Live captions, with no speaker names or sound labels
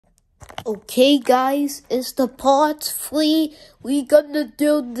Okay guys, it's the part 3. We gonna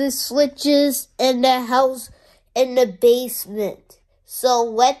do the switches in the house in the basement. So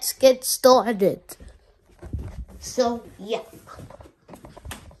let's get started. So yeah.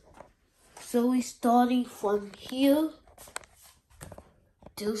 So we starting from here.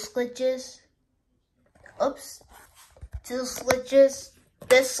 2 switches. Oops. 2 switches.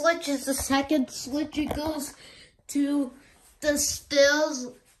 This switch is the second switch. It goes to the stairs.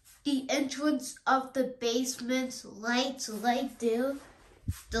 The entrance of the basement's lights right there.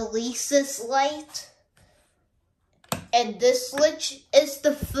 The Lisa's light. And this switch is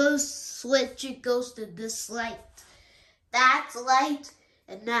the first switch. It goes to this light. That light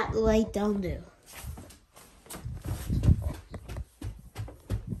and that light down there.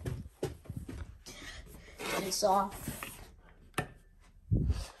 It's off.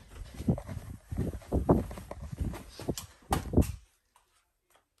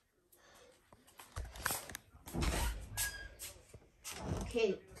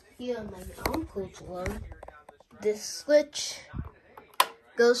 Okay, here on my uncle's one, this switch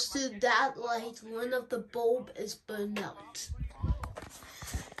goes to that light. One of the bulb is burned out.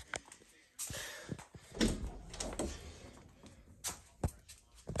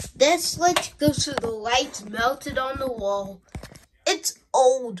 This switch goes to the lights melted on the wall. It's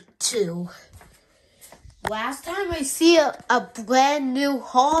old too. Last time I see a brand new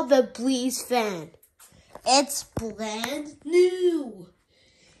Harbor Breeze fan. It's brand new.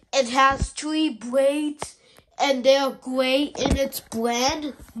 It has 3 blades and they're gray and it's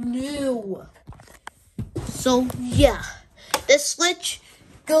brand new. So yeah, the switch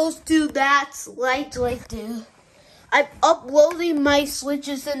goes to that light right there. I'm uploading my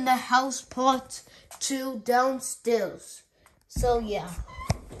switches in the house part 2 downstairs. So yeah.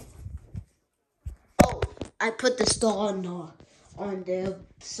 Oh, I put the star on there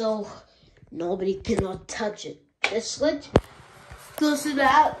so nobody cannot touch it. This switch goes to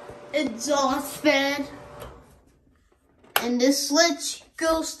that exhaust fan. And this switch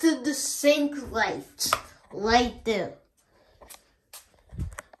goes to the sink light right there.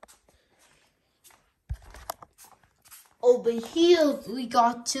 Over here, we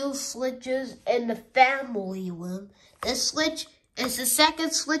got 2 switches in the family room. This switch is the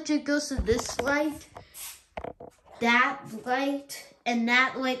second switch. It goes to this light, that light, and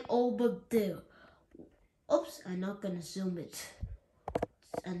that light over there. Oops, I'm not gonna zoom it.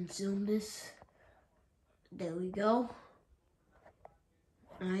 Let's unzoom this. There we go.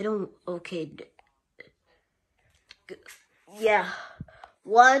 Okay. Yeah.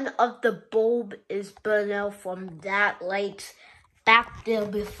 One of the bulb is burned out from that light back there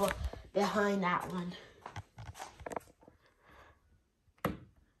behind that one.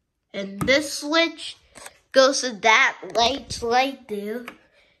 And this switch goes to that light right there.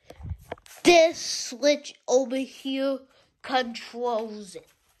 This switch over here controls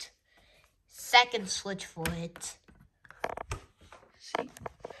it. Second switch for it. See?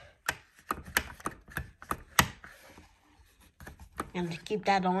 I'm gonna keep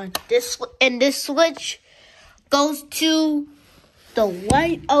that on. This switch goes to the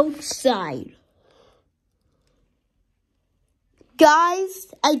light outside. Guys,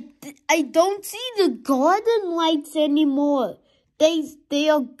 I don't see the garden lights anymore. They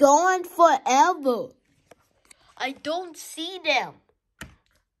are gone forever. I don't see them.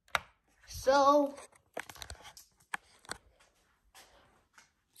 So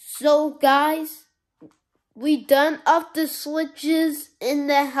guys, we done up the switches in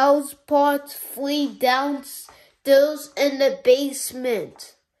the house part 3 downstairs in the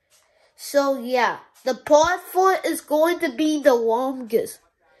basement. So yeah, the part 4 is going to be the longest.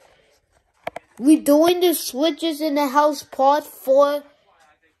 We're doing the switches in the house part 4,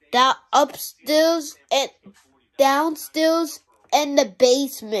 that upstairs and downstairs and the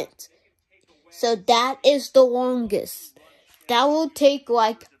basement. So that is the longest. That will take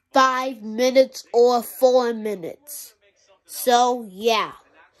like 5 minutes or 4 minutes. So yeah.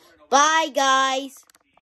 Bye guys.